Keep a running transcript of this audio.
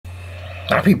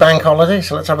Happy bank holiday.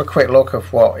 So let's have a quick look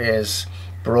of what is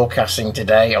broadcasting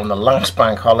today on the last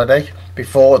bank holiday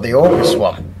before the August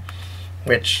one,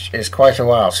 which is quite a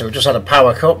while. So we've just had a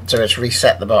power cut, so it's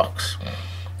reset the box.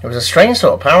 It was a strange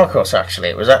sort of power cut, actually.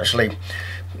 It was actually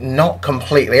not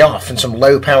completely off, and some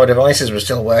low power devices were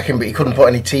still working, but you couldn't put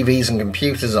any TVs and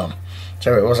computers on,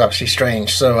 so it was actually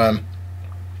strange. So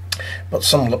but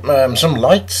some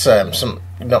lights, some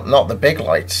not the big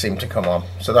lights, seemed to come on,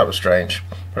 so that was strange.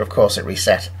 But of course it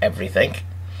reset everything.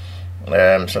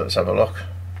 So let's have a look.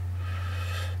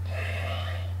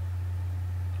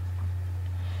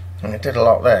 And it did a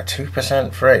lot there.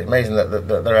 2% free. Amazing that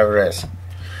there ever is.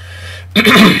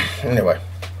 Anyway,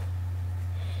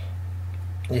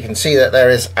 you can see that there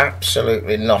is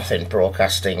absolutely nothing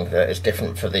broadcasting that is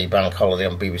different for the bank holiday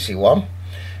on BBC One.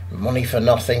 Money for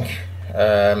Nothing,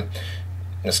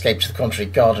 Escape to the Country,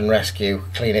 Garden Rescue,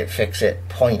 Clean It, Fix It,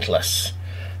 Pointless.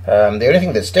 The only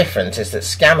thing that's different is that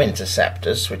Scam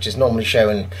Interceptors, which is normally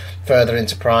shown further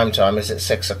into prime time, is at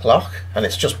 6 o'clock, and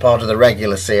it's just part of the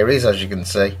regular series, as you can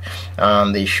see,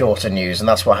 and the shorter news, and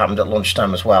that's what happened at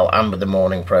lunchtime as well, and with the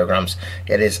morning programmes.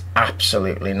 It is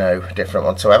absolutely no different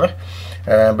whatsoever,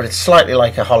 but it's slightly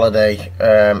like a holiday,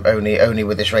 only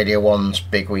with this Radio 1's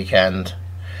big weekend,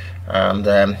 and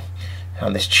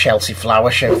this Chelsea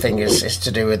Flower Show thing is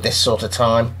to do with this sort of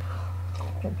time.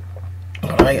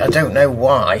 I don't know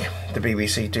why the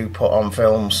BBC do put on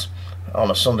films on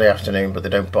a Sunday afternoon, but they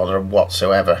don't bother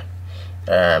whatsoever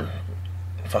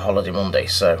for Holiday Monday.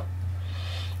 So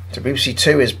BBC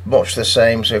Two is much the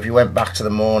same. So if you went back to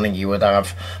the morning, you would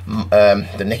have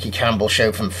the Nicky Campbell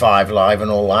show from 5 Live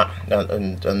and all that,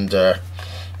 and the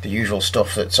usual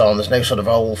stuff that's on. There's no sort of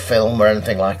old film or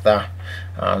anything like that,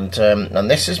 and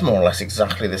this is more or less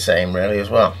exactly the same, really, as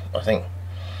well, I think.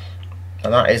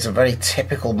 And that is a very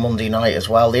typical Monday night as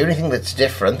well. The only thing that's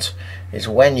different is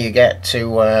when you get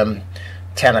to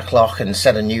 10 o'clock, and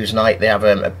instead of Newsnight, they have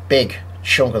a big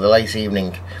chunk of the late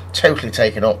evening totally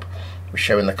taken up with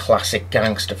showing the classic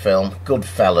gangster film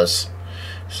Goodfellas.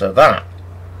 So that,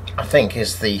 I think,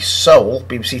 is the sole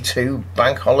BBC Two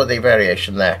bank holiday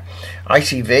variation there.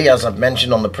 ITV, as I've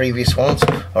mentioned on the previous ones,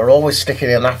 are always sticking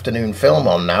an afternoon film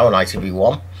on now on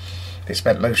ITV1. They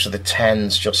spent most of the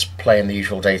 10s just playing the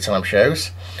usual daytime shows.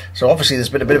 So obviously there's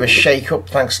been a bit of a shake-up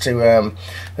thanks to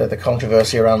the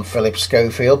controversy around Philip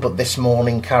Schofield, but this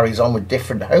morning carries on with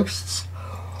different hosts.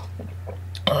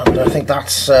 And I think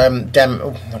that's I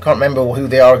can't remember who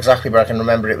they are exactly, but I can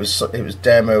remember it was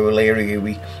Dermo O'Leary, who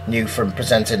we knew from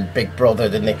presenting Big Brother,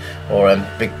 didn't he? Or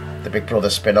the Big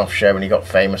Brother spin-off show, and he got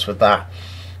famous with that.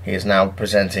 He is now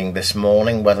presenting this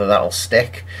morning, whether that'll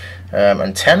stick.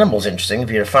 And Tenenbaum's interesting if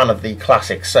you're a fan of the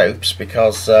classic soaps,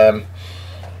 because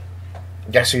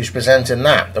guess who's presenting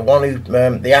that? The one who,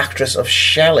 the actress of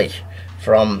Shelley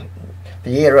from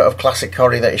the era of classic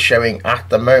comedy that is showing at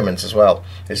the moment as well,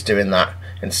 is doing that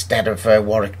instead of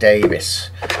Warwick Davis,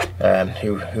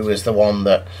 who is the one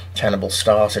that Tenenbaum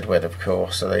started with, of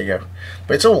course. So there you go.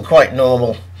 But it's all quite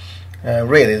normal.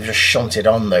 Really, they've just shunted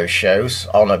on those shows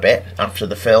on a bit after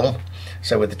the film.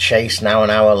 So with The Chase now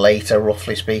an hour later,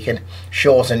 roughly speaking,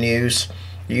 shorter news,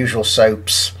 usual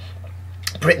soaps.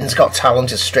 Britain's Got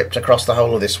Talent is stripped across the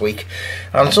whole of this week,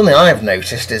 and something I have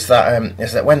noticed is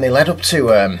that when they led up to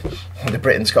the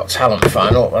Britain's Got Talent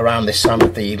final around this time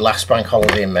of the last bank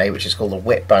holiday in May, which is called the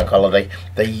Whit Bank Holiday,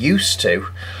 they used to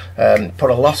put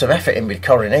a lot of effort in with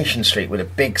Coronation Street with a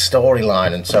big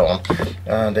storyline and so on,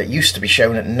 and it used to be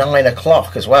shown at 9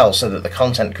 o'clock as well, so that the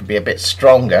content could be a bit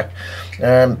stronger.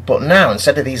 But now,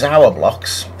 instead of these hour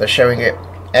blocks, they're showing it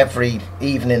every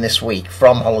evening this week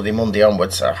from Holiday Monday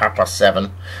onwards at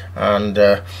 7:30.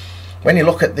 And when you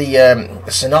look at the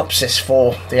synopsis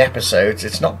for the episodes,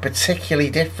 it's not particularly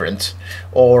different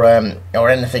or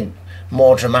anything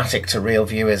more dramatic to reel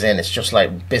viewers in. It's just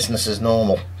like business as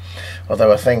normal.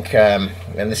 Although I think, and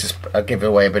this is, I'll give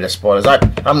away a bit of spoilers,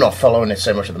 I'm not following it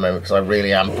so much at the moment because I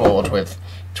really am bored with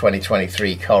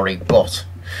 2023 Corrie, but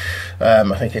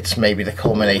I think it's maybe the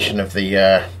culmination of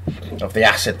the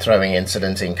acid throwing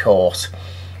incident in court,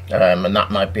 and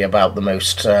that might be about the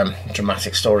most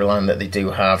dramatic storyline that they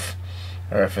do have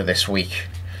for this week.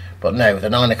 But no, the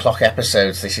 9 o'clock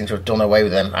episodes, they seem to have done away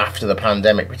with them after the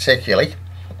pandemic particularly.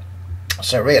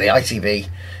 So really, ITV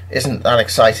isn't that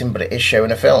exciting, but it is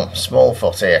showing a film.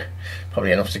 Smallfoot here,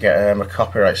 probably enough to get a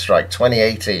copyright strike.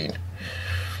 2018.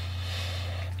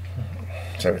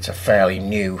 So it's a fairly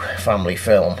new family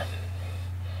film.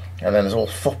 And then there's all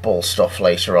football stuff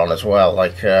later on as well,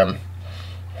 like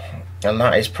and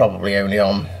that is probably only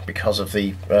on because of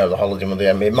the Holiday Monday.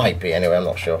 I mean, it might be anyway, I'm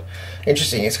not sure.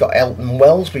 Interesting, it's got Elton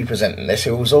Wellesby presenting this,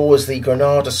 who was always the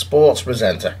Granada sports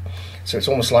presenter. So it's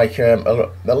almost like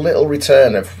a little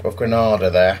return of Granada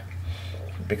there,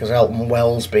 because Elton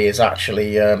Wellesby is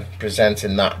actually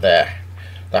presenting that there.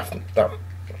 That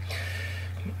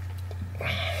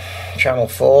Channel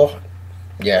 4,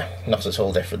 yeah, not at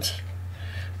all different,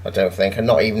 I don't think, and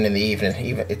not even in the evening.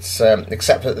 Even it's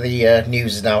except that the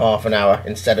news is now half an hour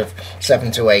instead of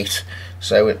 7 to 8.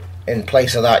 So in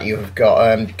place of that, you've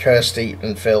got Kirsty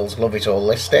and Phil's Love It or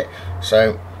List It.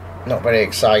 So not very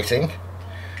exciting.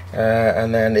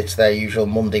 And then it's their usual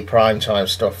Monday primetime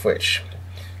stuff, which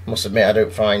I must admit I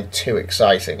don't find too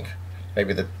exciting.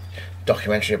 Maybe the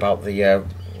documentary about the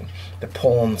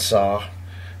porn czar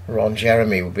Ron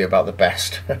Jeremy would be about the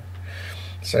best.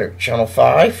 So Channel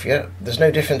 5, yeah, there's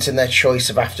no difference in their choice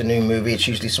of afternoon movie. It's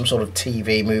usually some sort of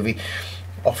TV movie,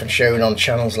 often shown on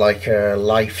channels like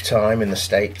Lifetime in the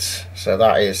States. So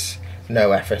that is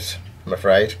no effort, I'm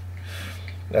afraid.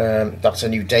 That's a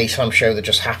new daytime show that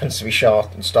just happens to be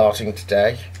starting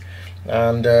today,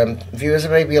 and viewers are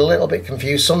maybe a little bit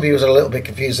confused. Some viewers are a little bit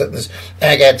confused that there's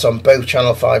eggheads on both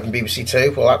Channel 5 and BBC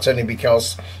 2. Well, that's only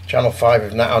because Channel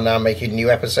 5 are now making new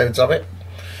episodes of it,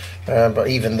 but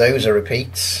even those are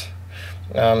repeats,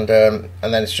 and then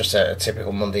it's just a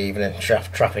typical Monday evening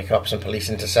traffic cops and police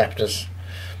interceptors.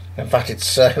 In fact, it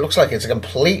looks like it's a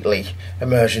completely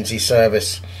emergency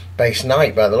service based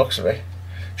night by the looks of it.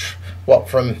 What,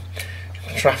 from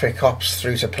traffic cops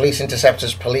through to police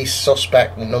interceptors, police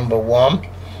suspect number 1.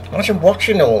 Imagine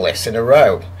watching all this in a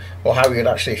row, or how you'd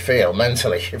actually feel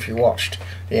mentally if you watched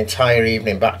the entire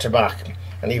evening back to back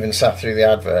and even sat through the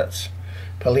adverts.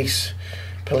 Police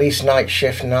night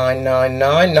shift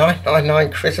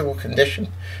 999 critical condition,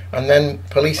 and then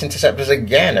police interceptors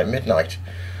again at midnight.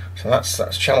 So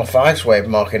that's Channel 5's way of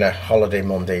marking a holiday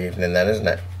Monday evening then, isn't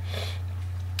it?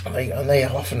 And they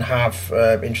often have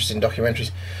interesting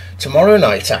documentaries. Tomorrow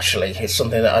night, actually, is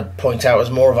something that I'd point out as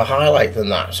more of a highlight than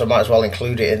that, so I might as well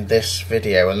include it in this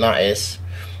video, and that is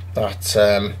that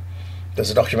there's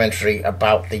a documentary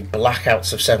about the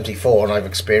blackouts of '74, and I've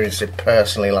experienced it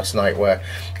personally last night, where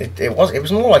it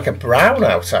was more like a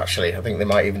brownout, actually. I think they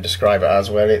might even describe it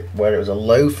as where it was a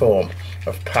low form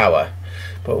of power,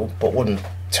 but wouldn't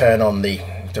turn on the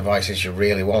devices you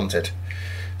really wanted.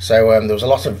 So there was a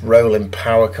lot of rolling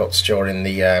power cuts during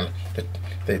the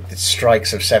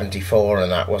strikes of '74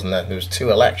 and that, wasn't there? There was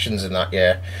 2 elections in that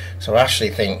year. So I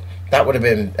actually think that would have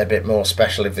been a bit more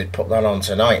special if they'd put that on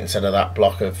tonight instead of that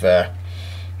block of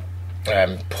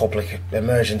public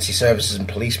emergency services and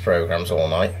police programmes all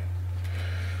night.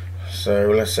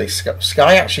 So let's see,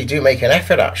 Sky actually do make an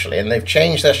effort, actually, and they've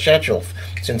changed their schedule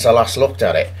since I last looked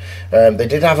at it. They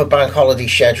did have a bank holiday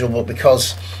schedule, but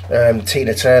because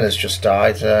Tina Turner's just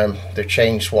died, they've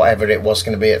changed whatever it was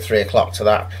going to be at 3 o'clock to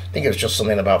that. I think it was just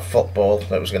something about football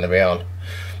that was going to be on.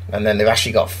 And then they've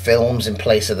actually got films in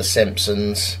place of The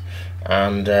Simpsons,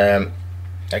 and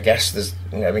I guess there's,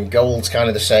 Gold's kind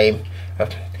of the same.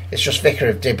 It's just Vicar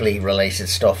of Dibley related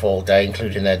stuff all day,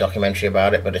 including their documentary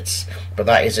about it, but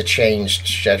that is a changed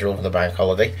schedule for the bank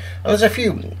holiday. And there's a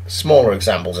few smaller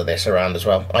examples of this around as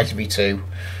well. ITV2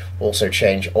 also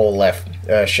change all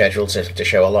their schedules to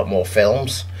show a lot more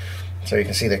films. So you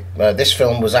can see that this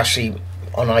film was actually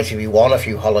on ITV1 a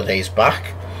few holidays back.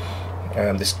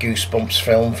 This Goosebumps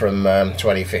film from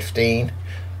 2015.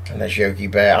 And there's Yogi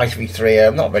Bear.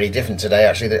 ITV3 not very different today,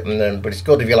 actually, but it's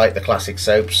good if you like the classic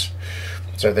soaps.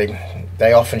 So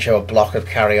they often show a block of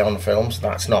carry-on films.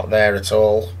 That's not there at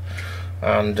all.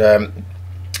 And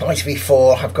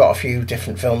ITV4 have got a few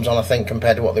different films on, I think,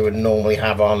 compared to what they would normally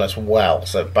have on as well.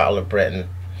 So Battle of Britain,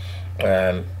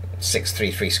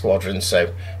 633 Squadron.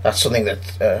 So that's something that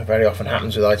very often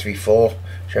happens with ITV4,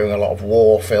 showing a lot of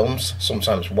war films,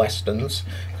 sometimes westerns.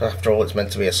 Because after all, it's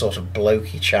meant to be a sort of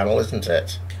blokey channel, isn't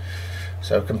it?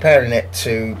 So comparing it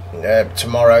to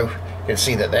tomorrow, you can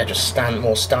see that they're just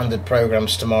more standard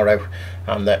programmes tomorrow,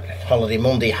 and that Holiday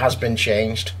Monday has been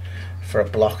changed for a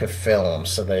block of films.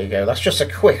 So there you go. That's just a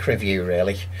quick review,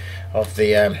 really, of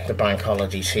the bank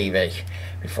holiday TV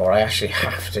before I actually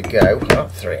have to go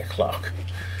at 3 o'clock.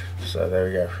 So there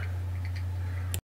we go.